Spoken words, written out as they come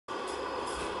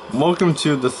welcome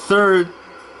to the third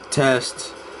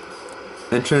test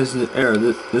in transit air.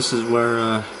 This is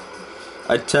where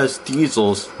I test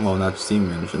diesels, well, not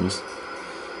steam engines,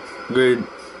 grade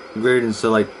into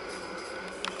like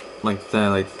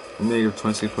negative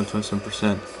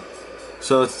 26.27%.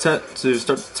 So to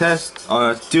start the test, all I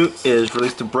have to do is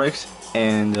release the brakes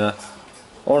and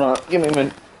hold on, give me a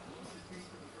minute.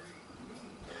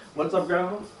 What's up,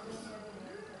 Grandma?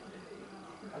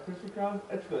 A Krispy Kreme?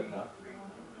 It's good enough.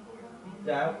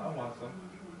 Yeah, I want some.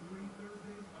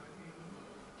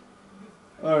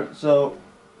 Alright, so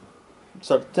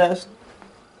start the test,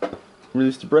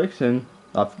 release the brakes, and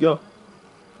off you go.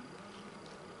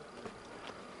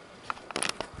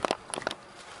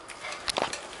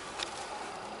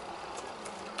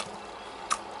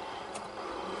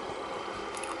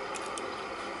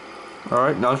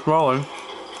 Alright, now it's rolling.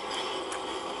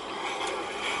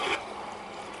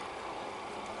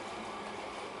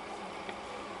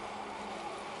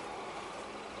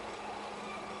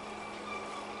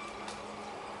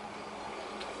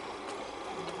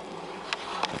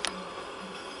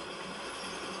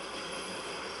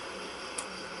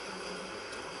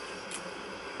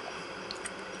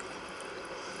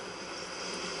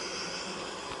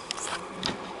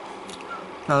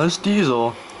 Now this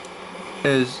diesel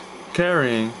is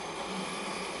carrying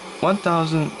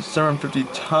 1,750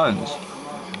 tons.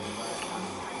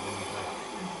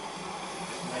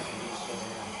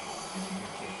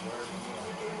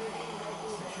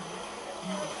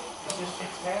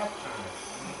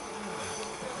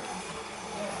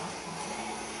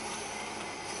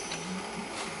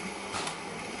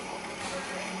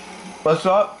 What's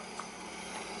up?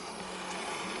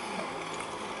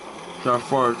 Turn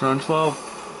 4, turn 12.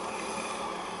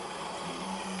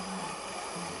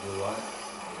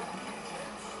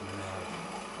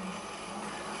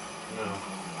 No.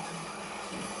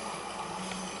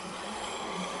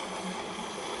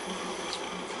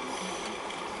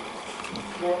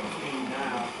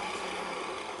 Now.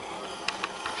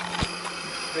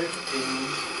 15.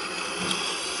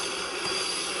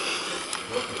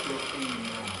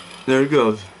 There it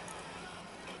goes.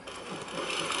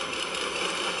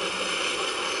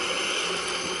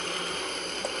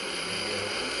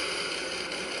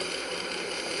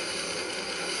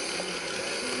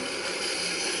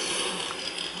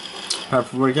 Alright,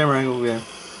 for my camera angle again.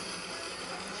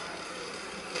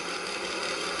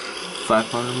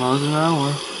 500 miles an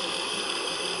hour.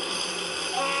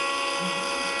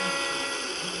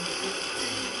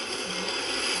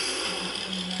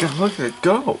 God, look at it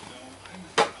go!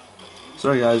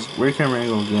 Sorry guys, weird camera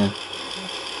angle again.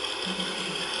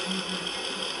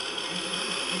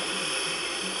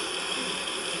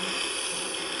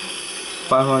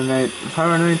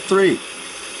 $593,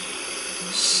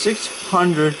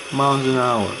 600 miles an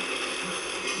hour.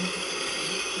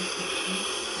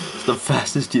 It's the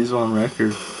fastest diesel on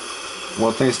record.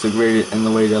 Well, thanks to grade and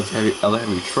the weight of heavy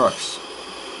trucks.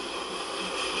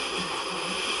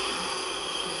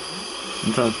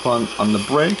 I'm trying to pull on the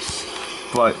brakes,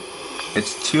 but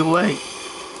it's too late.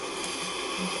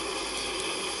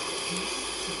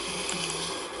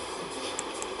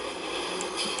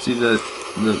 See, the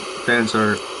fans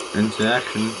are into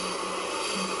action,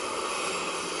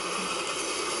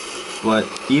 but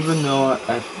even though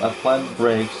I applied the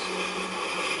brakes,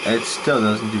 it still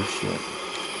doesn't do shit.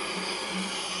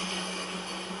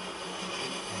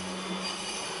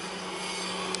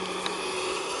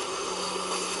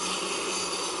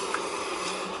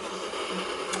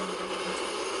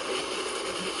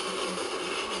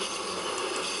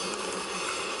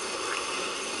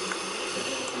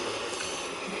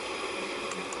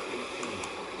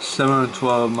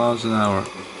 $712 miles an hour.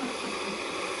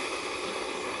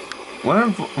 When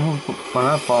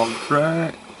I fall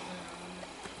track.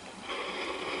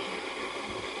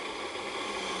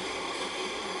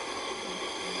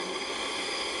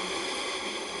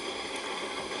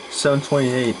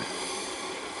 $728.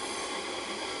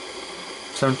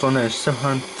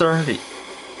 730.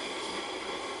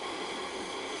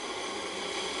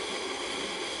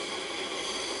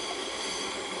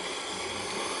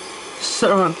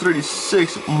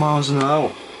 $736 miles an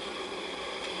hour.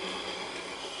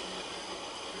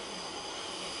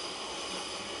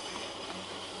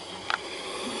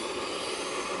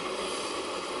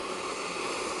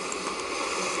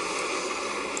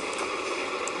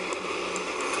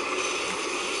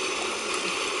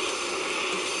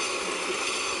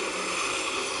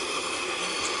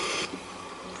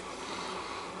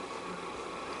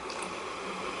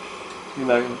 You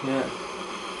back in here.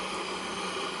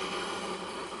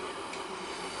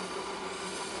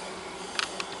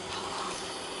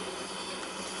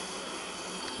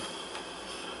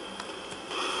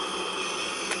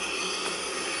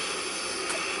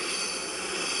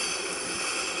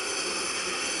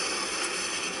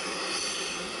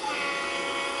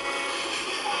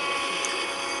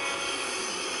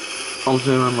 almost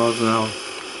 89 miles an hour.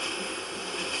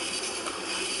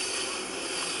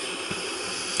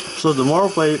 So the motor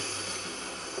plate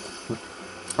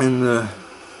and the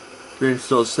being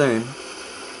still the same,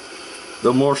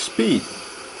 the more speed.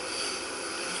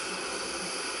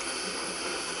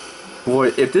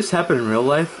 Boy, if this happened in real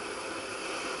life,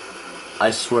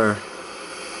 I swear.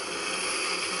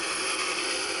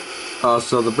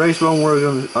 So the brakes won't work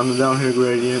on the downhill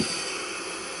gradient.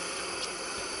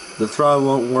 The throttle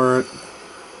won't work,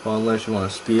 well, unless you want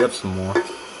to speed up some more.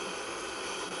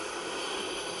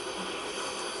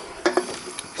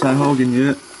 Sam Hogan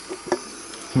yet?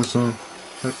 What's on?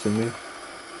 Texting me.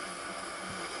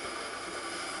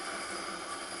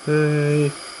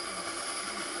 Hey.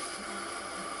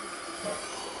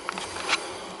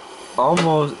 I'm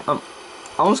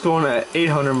almost going at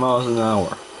 800 miles an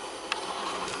hour.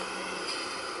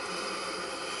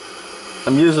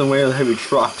 I'm using way of heavy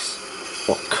trucks,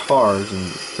 or cars in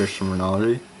fish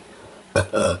terminology.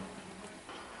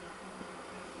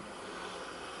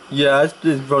 Yeah, I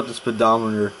just broke the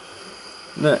speedometer.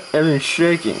 No, everything's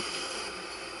shaking.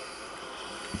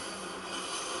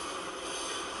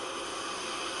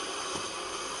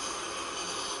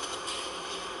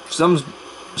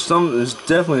 Something is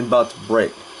definitely about to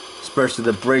break, especially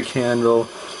the brake handle,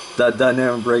 that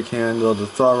dynamic brake handle, the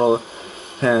throttle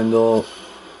handle.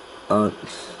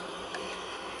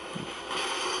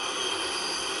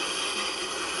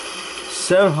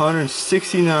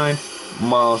 769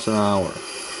 miles an hour.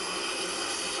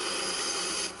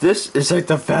 This is like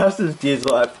the fastest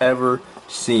diesel I've ever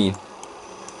seen.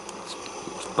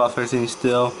 It's about 15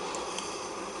 still.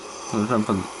 I'm trying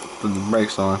to put the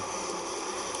brakes on.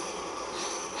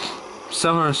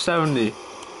 770.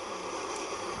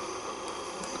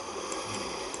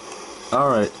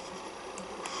 Alright.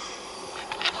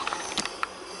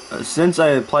 Since I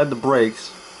applied the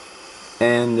brakes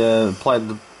and applied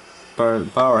the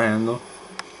power handle,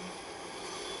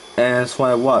 and that's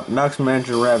why what? Maximum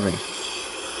engine revving.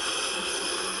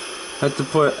 I have to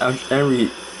put every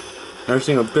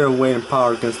single bit of weight and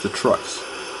power against the trucks.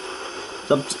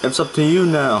 It's up to you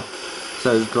now,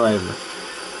 says driver.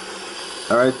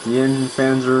 Alright, the engine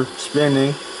fans are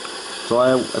spinning.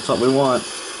 That's what we want.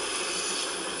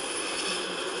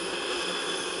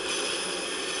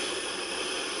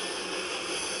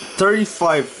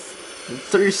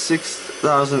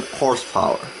 $36,000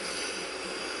 horsepower.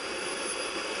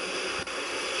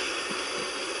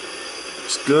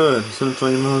 It's good.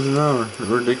 720 miles an hour.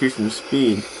 We're decreasing the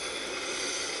speed.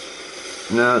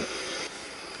 Now,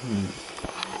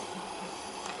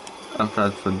 I'm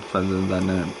trying to put the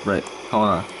dynamic. Right, hold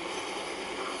on.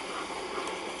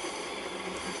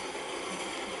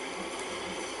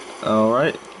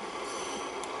 Alright.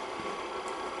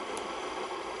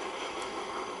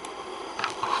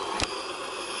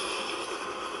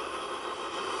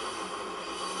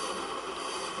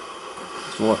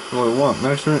 What do we want?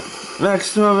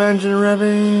 Maximum engine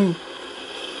revving.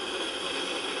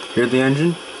 Hear the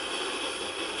engine?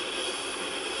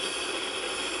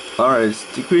 Alright, it's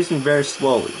decreasing very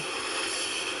slowly.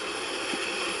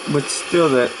 But still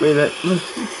look.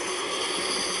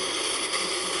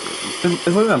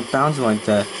 If we're gonna bounce like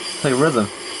that, play rhythm.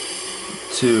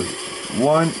 2,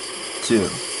 1, 2.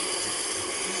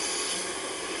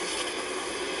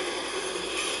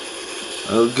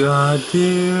 Oh god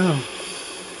damn.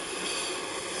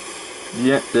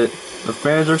 Yeah, the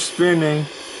fans are spinning.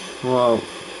 Whoa.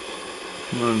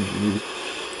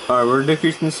 Alright, we're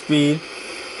decreasing the speed.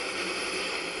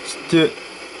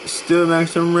 Still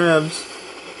maximum revs.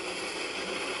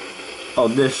 Oh,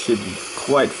 this should be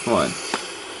quite fun.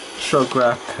 Show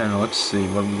graph panel. Let's see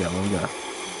what we got.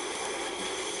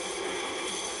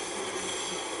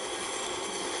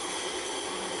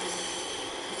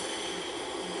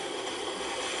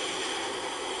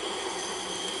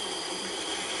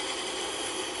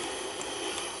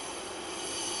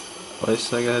 Wait a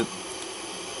second.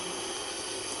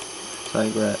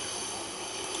 Side graph.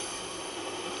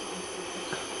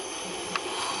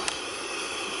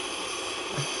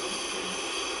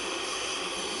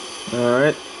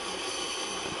 Alright.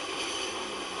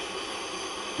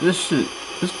 This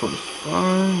part is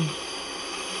fun.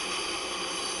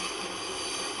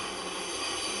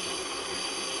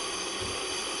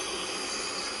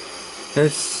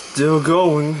 It's still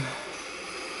going.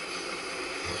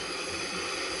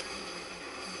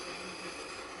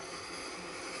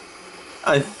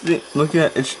 I think, look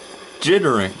at it, it's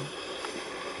jittering.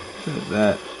 Look at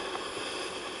that.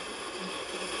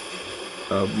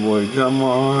 Oh boy, come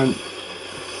on.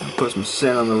 Put some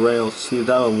sand on the rails, see if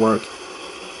that'll work.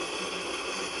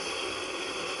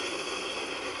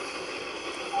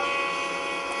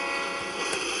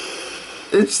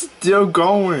 It's still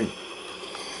going.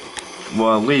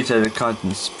 Well, at least at a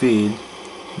constant speed.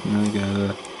 I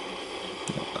gotta.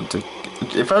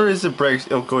 If I raise the brakes,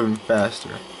 it'll go even faster.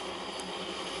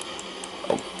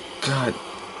 Oh, God.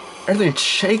 Everything's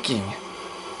shaking.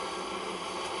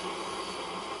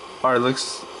 Alright,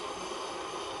 looks.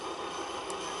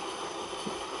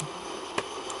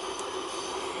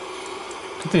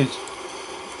 Everything's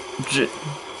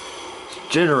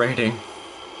generating.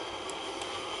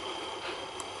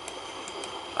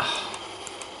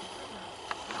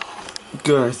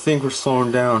 Good, I think we're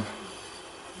slowing down.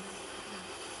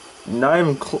 Not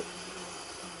even close.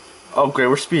 Oh, great,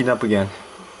 we're speeding up again.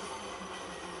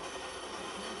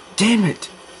 Damn it!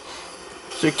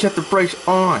 So I kept the brakes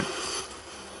on.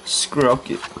 Screw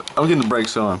it, I'm getting the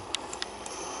brakes on.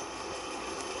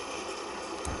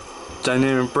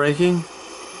 Dynamic braking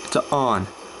to on.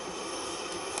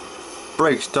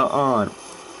 Brakes to on.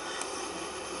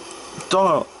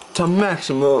 To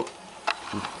maximum.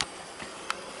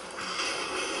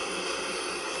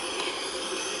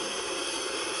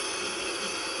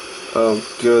 Oh,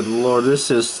 good lord, this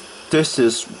is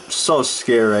so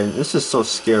scary. This is so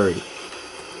scary.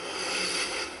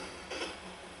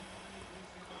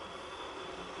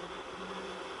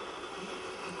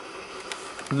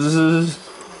 This is.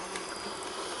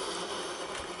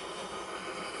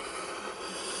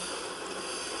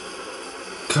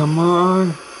 Come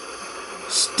on.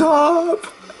 Stop.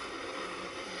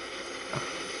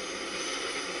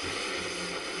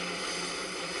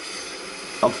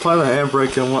 I'll apply the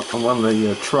handbrake on one of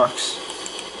the trucks.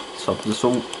 Let's hope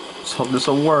this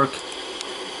will work.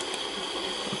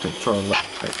 Okay, try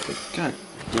left. God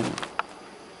damn it.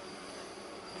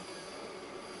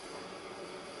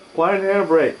 Apply the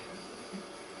handbrake.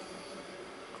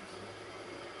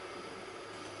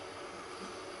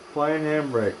 Apply the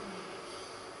handbrake.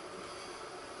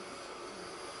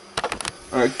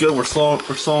 Alright, good. We're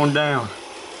slowing down.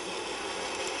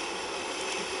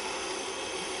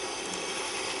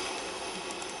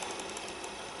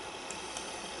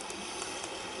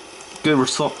 Good, we're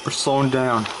slowing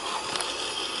down.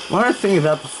 Why did I think of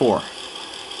that before?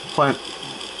 Plant.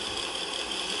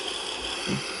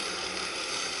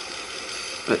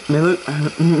 Look,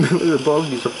 the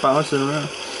bogies are bouncing around.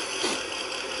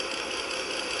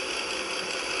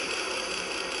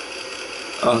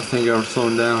 Oh, I think I'm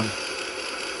slowing down.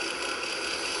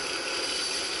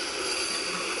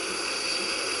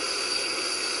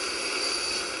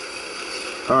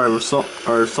 Alright,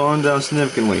 we're slowing down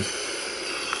significantly.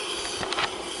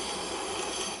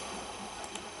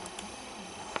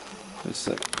 Wait a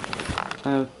sec.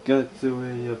 I've got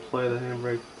to apply the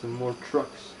handbrake to more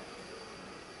trucks.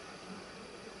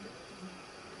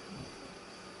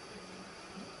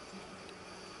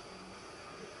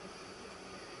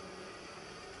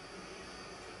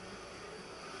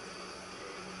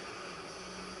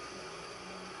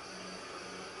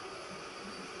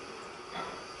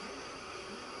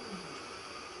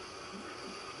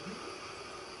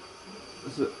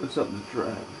 What's up the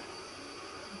drag?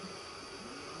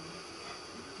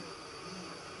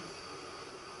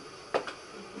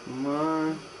 Come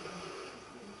on.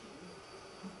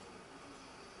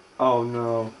 Oh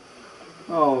no.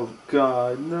 Oh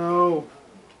God, no.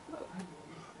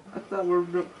 I thought we were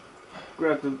going to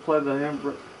have to play the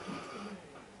handbrake.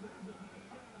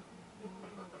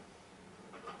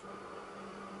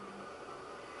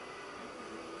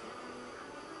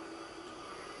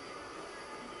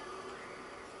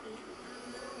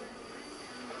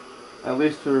 At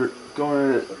least we're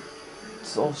going at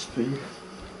slow speed.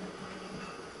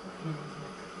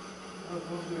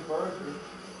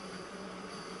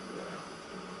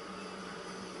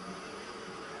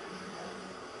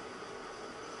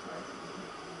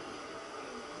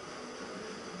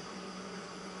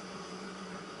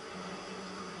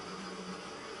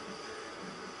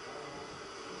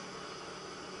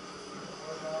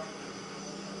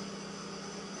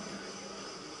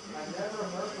 I never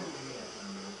heard from him yet.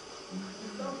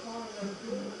 It's so far that's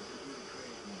good.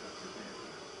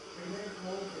 Your name's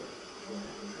Morgan.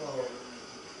 Well,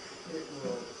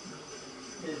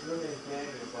 his real name's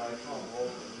Daniel, but I call him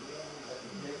Morgan. That's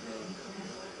his nickname.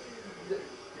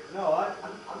 No, I'm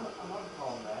not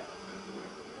calling that.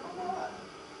 I'm not.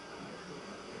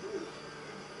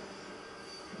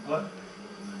 What?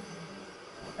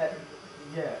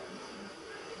 Yeah.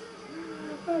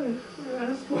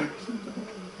 That's worse.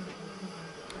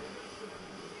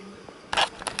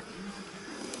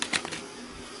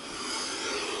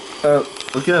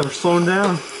 Okay, we're slowing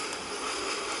down.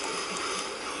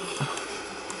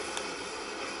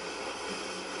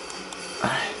 I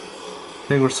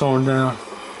think we're slowing down.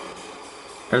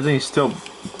 Everything's still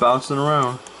bouncing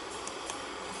around.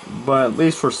 But at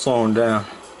least we're slowing down.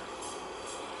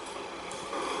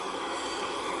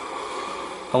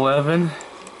 11.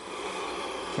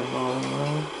 10 miles an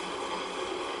hour.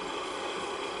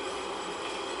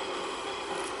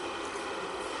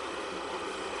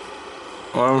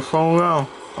 Alright, we're slowing down.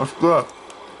 That's good.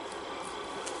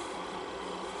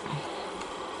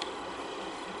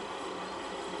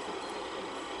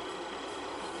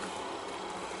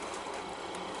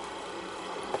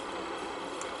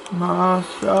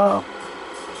 Masha.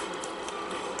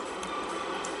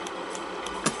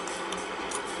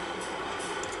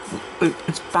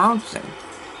 It's bouncing.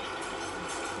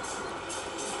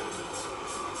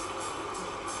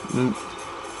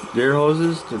 Deer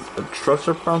hoses, the trucks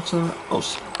are bouncing. Oh,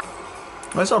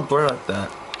 why is our blur like that?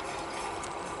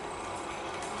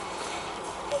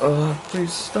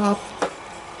 Please stop.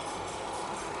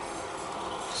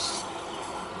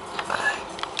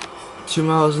 Two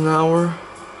miles an hour.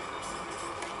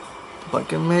 If I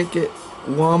can make it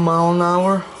 1 mile an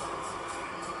hour.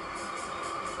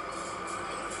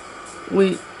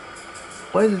 Wait,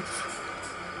 why did?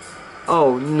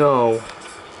 Oh no.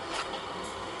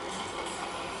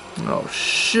 Oh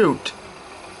shoot.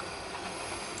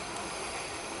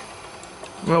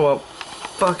 Oh well,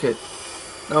 fuck it.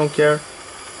 I don't care.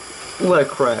 Let it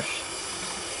crash.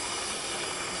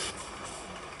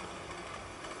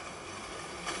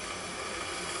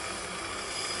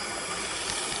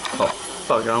 Oh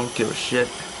fuck, I don't give a shit.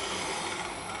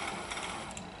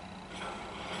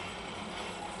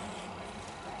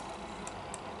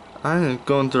 I'm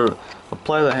going to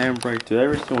apply the handbrake to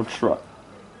every single truck.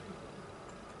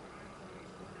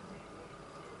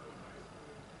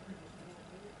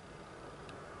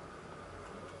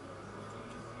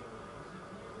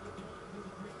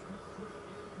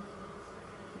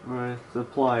 Alright, it's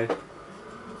applied.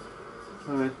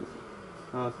 Alright,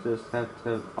 I'll just have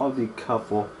to, I'll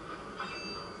decouple.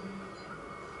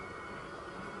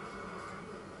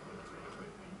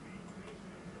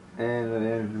 And the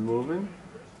engine moving.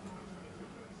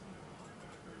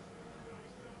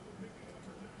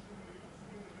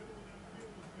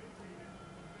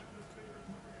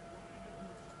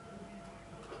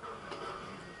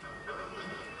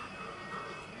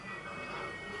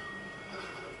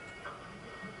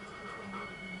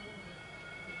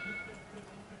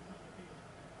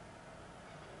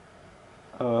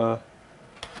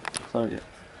 Sorry.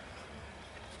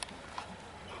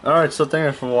 Alright, so thank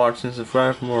you for watching.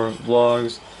 Subscribe for more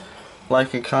vlogs.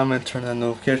 Like and comment, turn on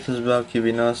notifications about keep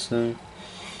being awesome.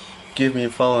 Give me a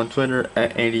follow on Twitter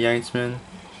at AndyIceman.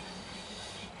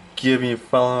 Give me a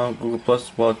follow on Google Plus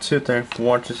as well too. Thanks for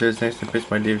watching. See you next time. Peace,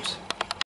 my dudes.